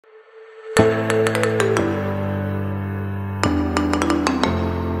Hey!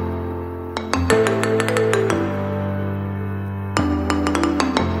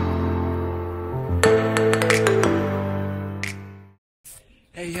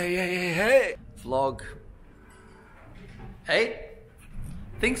 Vlog 8?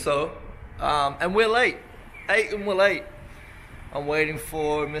 Think so. And we're late. 8 and we're late. I'm waiting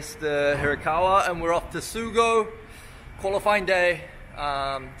for Mr. Hirakawa and we're off to Sugo. Qualifying day.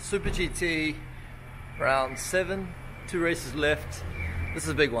 Super GT. Round 7. 2 races left. This is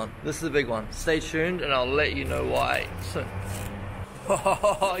a big one. This is a big one. Stay tuned and I'll let you know why. So,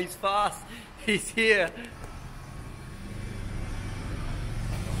 oh, he's fast. He's here.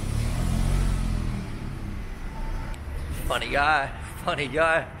 Funny guy, funny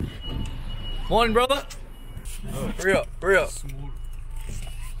guy. Morning, brother. Oh, hurry up, hurry up. Small.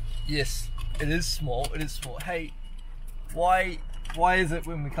 Yes, it is small, it is small. Hey, why is it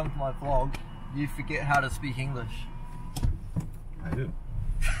when we come to my vlog, you forget how to speak English? I do.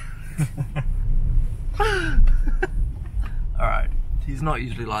 Alright, he's not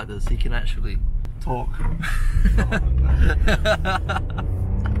usually like this, he can actually talk.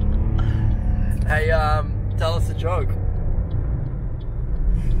 Hey, tell us a joke.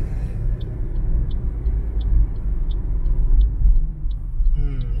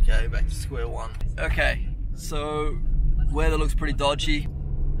 Okay, back to square one. Okay, so weather looks pretty dodgy.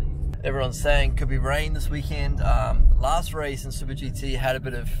 Everyone's saying could be rain this weekend. Last race in Super GT had a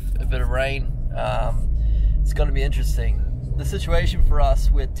bit of rain. It's going to be interesting. The situation for us,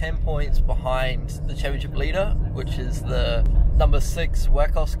 we're 10 points behind the championship leader, which is the number 6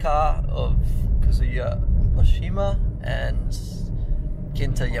 Wakos car of Kazuya Oshima and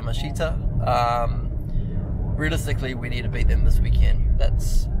Kenta Yamashita. Realistically, we need to beat them this weekend.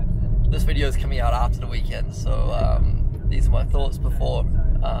 This video is coming out after the weekend, so these are my thoughts before,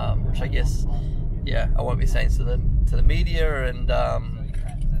 which I guess, yeah, I won't be saying to the media, and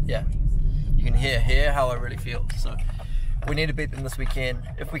yeah, you can hear how I really feel. So we need to beat them this weekend.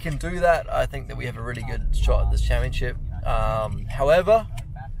 If we can do that, I think that we have a really good shot at this championship. However,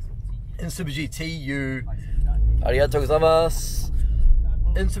 in Super GT, arigatou gozaimasu.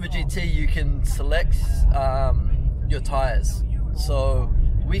 In Super GT, you can select your tires, so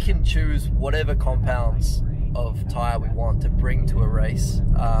we can choose whatever compounds of tire we want to bring to a race.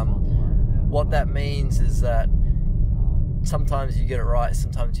 What that means is that sometimes you get it right,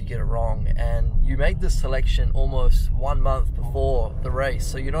 sometimes you get it wrong, and you make this selection almost 1 month before the race,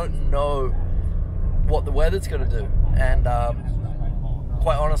 so you don't know what the weather's going to do. And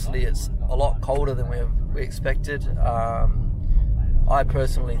quite honestly, it's a lot colder than we expected. I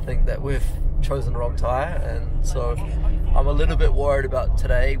personally think that we've chosen the wrong tyre, and so I'm a little bit worried about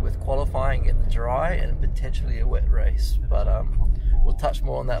today with qualifying in the dry and potentially a wet race, but we'll touch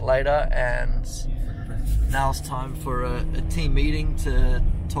more on that later. And now it's time for a team meeting to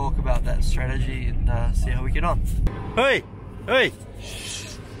talk about that strategy and see how we get on. Hey! Hey!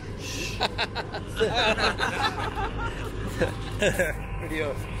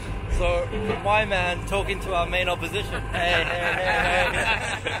 Video. So, my man talking to our main opposition. Hey, hey,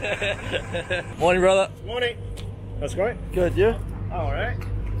 hey, hey. Morning, brother. Morning. That's great. Good, you? Alright.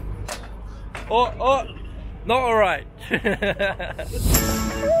 Oh, not alright.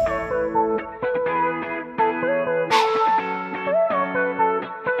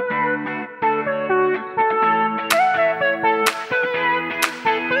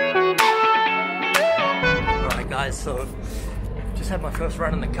 Alright guys, so just had my first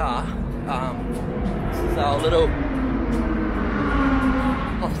run in the car. This is our little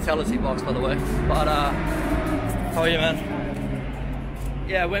hospitality box, by the way. But how are you, man?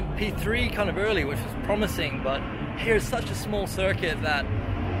 Yeah, I went P3 kind of early, which was promising, but here's such a small circuit that,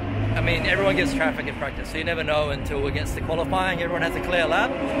 I mean, everyone gets traffic in practice, so you never know until it gets to qualifying. Everyone has a clear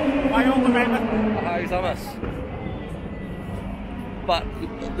lap. But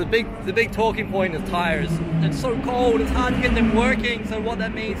the big talking point is tires. It's so cold, it's hard to get them working, so what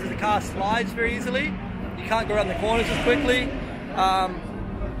that means is the car slides very easily. You can't go around the corners as quickly.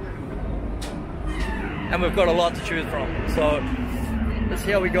 And we've got a lot to choose from. So let's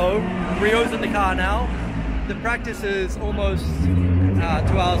see how we go. Rio's in the car now. The practice is almost 2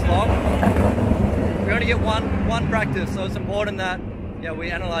 hours long. We only get one practice, so it's important that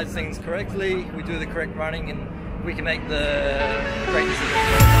we analyze things correctly, we do the correct running, and we can make the great decisions.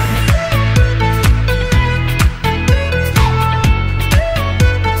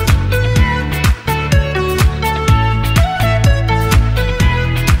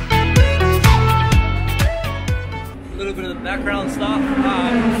 A little bit of the background stuff.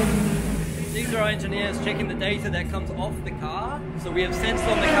 These are our engineers checking the data that comes off the car. So we have sensors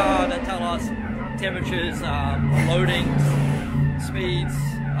on the car that tell us temperatures, loadings, speeds,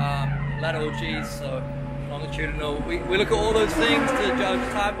 lateral G's, so longitudinal. We look at all those things to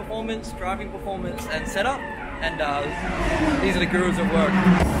judge tire performance, driving performance, and setup. And these are the gurus of work.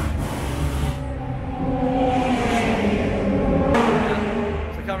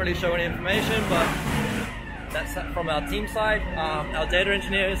 So I can't really show any information, but that's from our team side, our data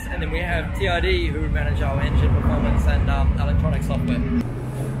engineers, and then we have TRD who manage our engine performance and electronic software.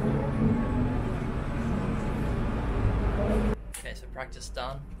 Okay, so practice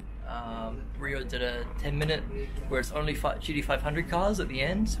done. Rio did a 10-minute where it's only GT500 cars at the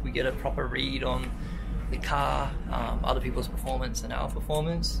end. We get a proper read on the car, other people's performance and our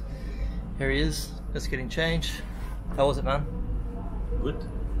performance. Here he is, just getting changed. How was it, man? Good.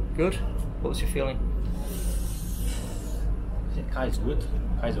 Good? What was your feeling? The car is good.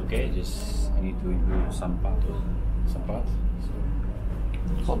 Car is okay. Just I need to improve some part. So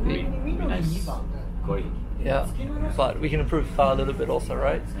Copy. be nice. Going. Yeah, but we can improve the car a little bit also,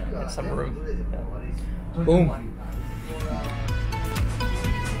 right? Yeah. In some room. Yeah. Boom.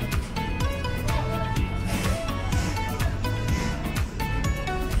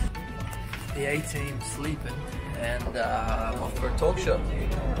 The A-team's sleeping and I'm off for a talk show.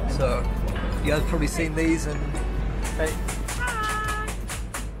 So you guys have probably seen these and hey,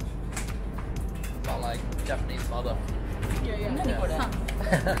 about like Japanese mother.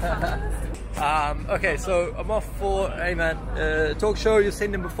 Okay, so I'm off for a talk show. You've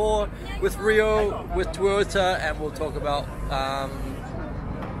seen them before with Rio, with Toyota, and we'll talk about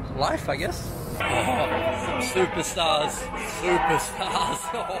life, I guess. Oh, superstars.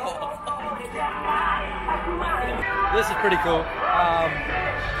 This is pretty cool.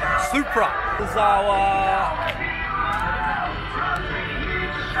 Supra. This is our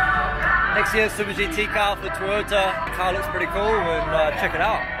next year's Super GT car for Toyota. The car looks pretty cool, and check it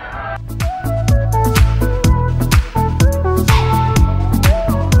out.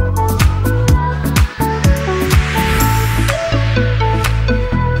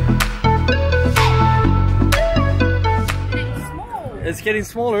 It's getting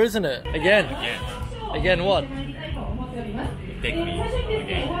smaller, isn't it? Again what? Take me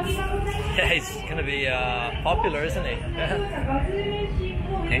again. Yeah, he's gonna be popular, isn't he?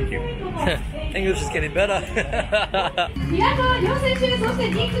 Thank you. English is getting better.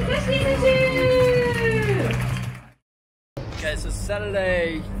 Okay, so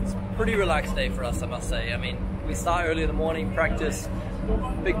Saturday is a pretty relaxed day for us, I must say. I mean, we start early in the morning, practice,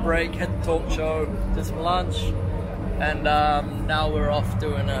 big break, head to talk show, did some lunch, and now we're off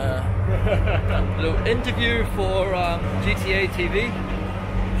doing a little interview for GTA TV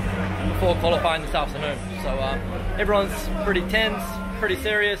before qualifying this afternoon. So everyone's pretty tense, pretty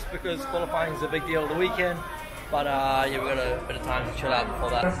serious because qualifying is a big deal of the weekend. But yeah, we've got a bit of time to chill out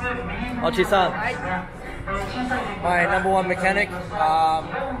before that. Ochi-san, my #1 mechanic.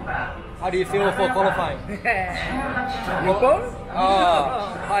 How do you feel before qualifying?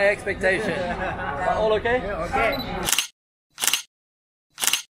 High expectation. All okay? Yeah, okay.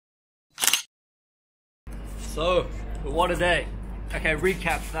 So, what a day. Okay,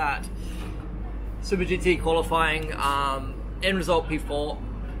 recap that. Super GT qualifying, end result P4,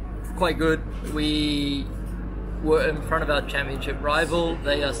 quite good. We were in front of our championship rival.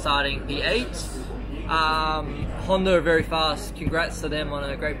 They are starting P8. Honda are very fast. Congrats to them on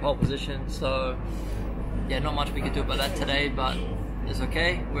a great pole position. So yeah, not much we could do about that today, but it's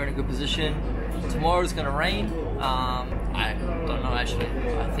okay. We're in a good position. Tomorrow's gonna rain. I don't know actually.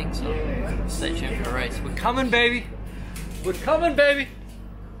 I think so. Stay tuned for the race. We're coming, baby. We're coming, baby.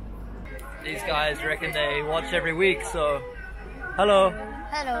 These guys reckon they watch every week, so hello.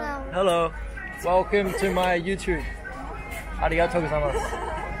 Hello. Hello. Welcome to my YouTube. Arigatou gozaimasu.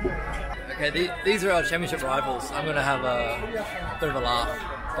 Okay, these are our championship rivals. I'm gonna have a bit of a laugh.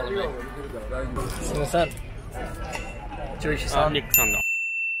 Follow me. Sumimasen. Jurishi-san. Nick-san.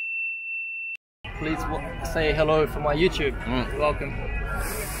 Please say hello for my YouTube. Welcome.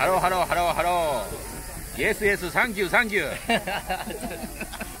 Hello. Yes, thank you.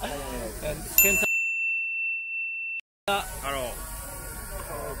 And Kenta. Hello.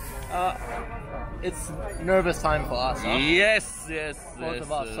 It's nervous time for us, huh? Yes. Both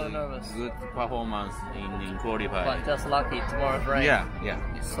of us so nervous. Good performance in qualifying. But just lucky, tomorrow's rain. Yeah.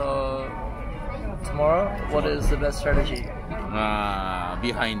 So, tomorrow, what is the best strategy?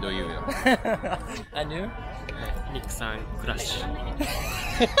 Behind you. And you? Nick-san crash.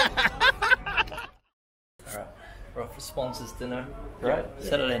 Alright, we're off for sponsors dinner, right?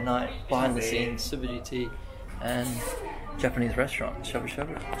 Saturday night, behind the scenes, Super GT and Japanese restaurant, Shabu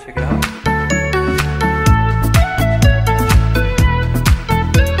Shabu. Check it out.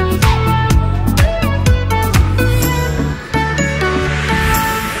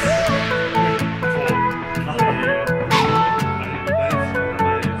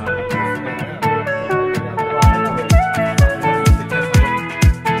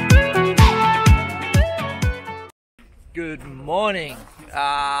 Good morning.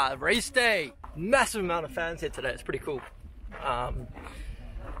 Race day. Massive amount of fans here today. It's pretty cool.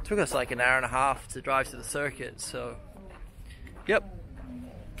 Took us like an hour and a half to drive to the circuit, so yep.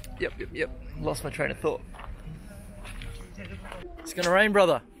 Lost my train of thought. It's gonna rain,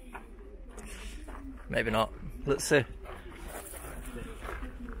 brother. Maybe not. Let's see.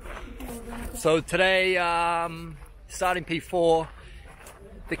 So today, starting P4.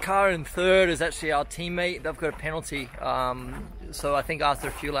 The car in third is actually our teammate. They've got a penalty. So I think after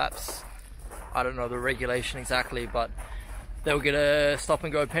a few laps, I don't know the regulation exactly, but they'll get a stop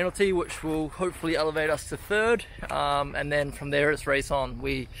and go penalty, which will hopefully elevate us to third. And then from there, it's race on.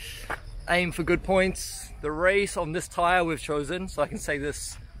 We aim for good points. The race on this tire we've chosen, so I can say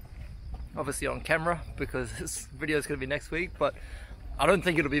this obviously on camera because this video is going to be next week, but I don't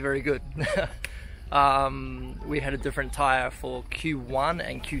think it'll be very good. We had a different tire for Q1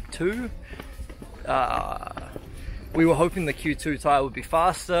 and Q2. We were hoping the Q2 tire would be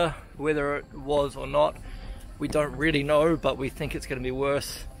faster. Whether it was or not, we don't really know, but we think it's going to be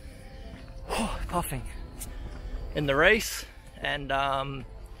worse. Puffing in the race, and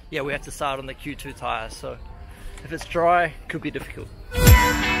yeah, we have to start on the Q2 tire, so if it's dry, it could be difficult.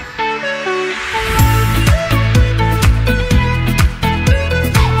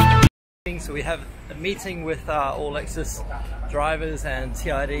 So we have a meeting with all Lexus drivers and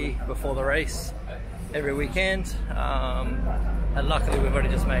TID before the race every weekend, and luckily we've already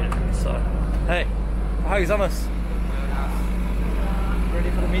just made it. So hey, how is Amos?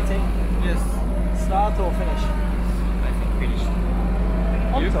 Ready for the meeting? Yes. Start or finish? I think finished.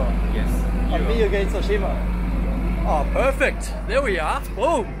 Onto? Yes. On me against Oshima. Oh, perfect. There we are.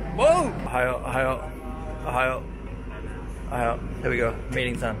 Whoa, whoa. Ohio. There we go.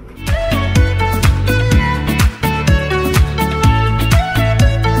 Meeting time.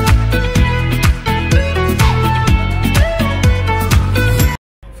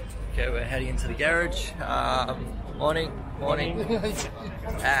 Okay, we're heading into the garage. Morning.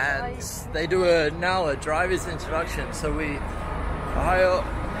 And they do now a driver's introduction. So we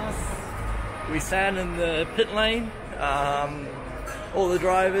stand in the pit lane. All the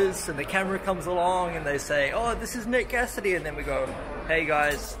drivers, and the camera comes along and they say, oh, this is Nick Cassidy, and then we go, hey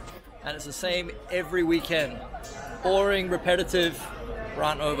guys, and it's the same every weekend. Boring, repetitive,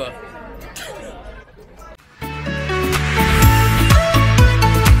 run over.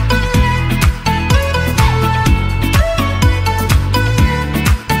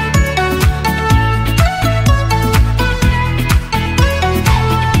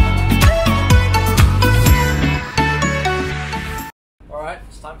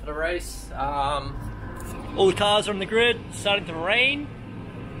 Time for the race. All the cars are on the grid, starting to rain,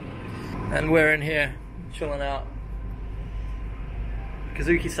 and we're in here chilling out.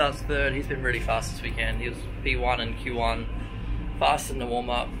 Kazuki starts third. He's been really fast this weekend. He was P1 and Q1, fast in the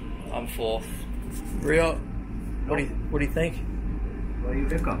warm-up. I'm fourth. Rio, what do you think? What do you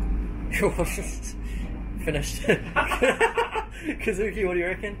reckon? Finished. Kazuki, what do you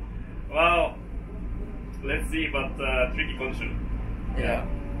reckon? Well, let's see, but tricky condition. Yeah.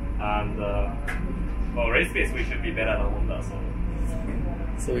 And well, race pace we should be better than Honda,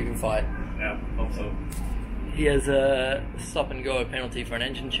 so we can fight. Yeah, hope so. He has a stop and go penalty for an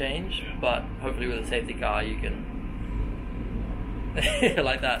engine change, but hopefully with a safety car you can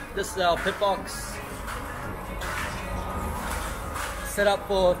like that. This is our pit box. Set up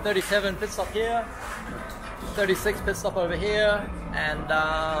for 37 pit stop here, 36 pit stop over here, and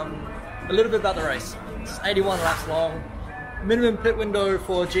a little bit about the race. It's 81 laps long. Minimum pit window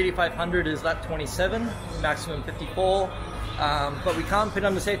for GT500 is lap 27, maximum 54, but we can't pit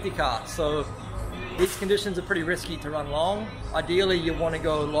under safety car, so these conditions are pretty risky to run long. Ideally you want to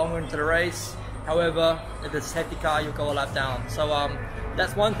go longer into the race, however if it's a safety car you'll go a lap down. So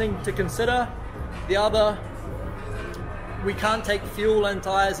that's one thing to consider. The other, we can't take fuel and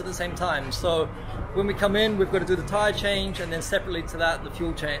tyres at the same time, so when we come in we've got to do the tyre change, and then separately to that the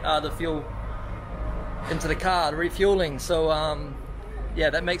fuel into the car, the refueling. So yeah,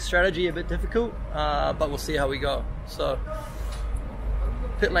 that makes strategy a bit difficult, but we'll see how we go. So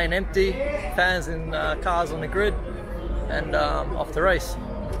pit lane empty, fans and cars on the grid, and off the race.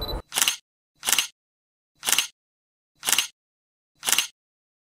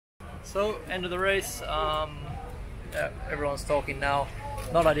 So end of the race. Yeah, everyone's talking now.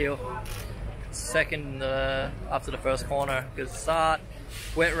 Not ideal. Second after the first corner, good start.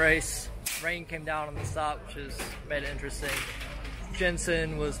 Wet race. Rain came down on the start, which has made it interesting.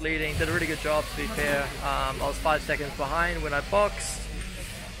 Jensen was leading, did a really good job to be fair. I was 5 seconds behind when I boxed.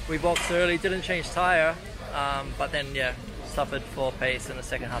 We boxed early, didn't change tyre, but then yeah, suffered for pace in the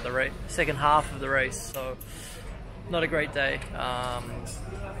second half of the race. So not a great day. Yeah,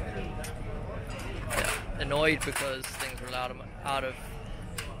 annoyed because things were out of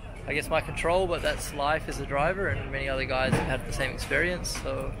I guess my control, but that's life as a driver, and many other guys have had the same experience,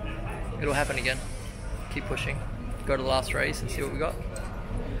 so it'll happen again. Keep pushing, go to the last race and see what we got.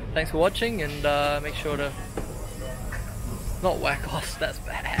 Thanks for watching, and make sure to not whack off, that's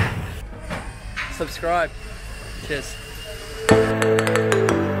bad. Subscribe. Cheers.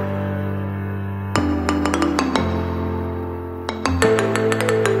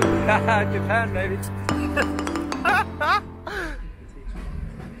 Japan, baby.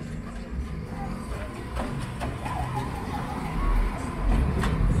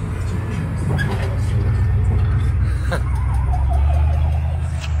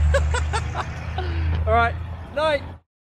 All right, night.